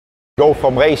Go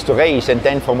from race to race, and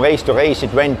then from race to race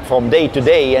it went from day to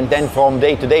day, and then from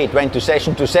day to day it went to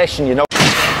session, you know.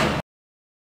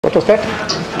 What was that?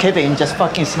 Kevin just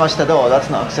fucking smashed the door.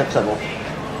 That's not acceptable.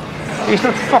 He's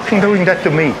not fucking doing that to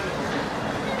me.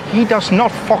 He does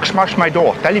not fuck smash my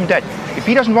door. Tell him that. If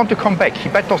he doesn't want to come back, he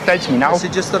better tells me now. Has he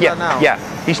just done that now? Yeah.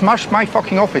 He smashed my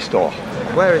fucking office door.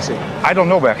 Where is he? I don't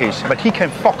know where he is, but he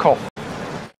can fuck off.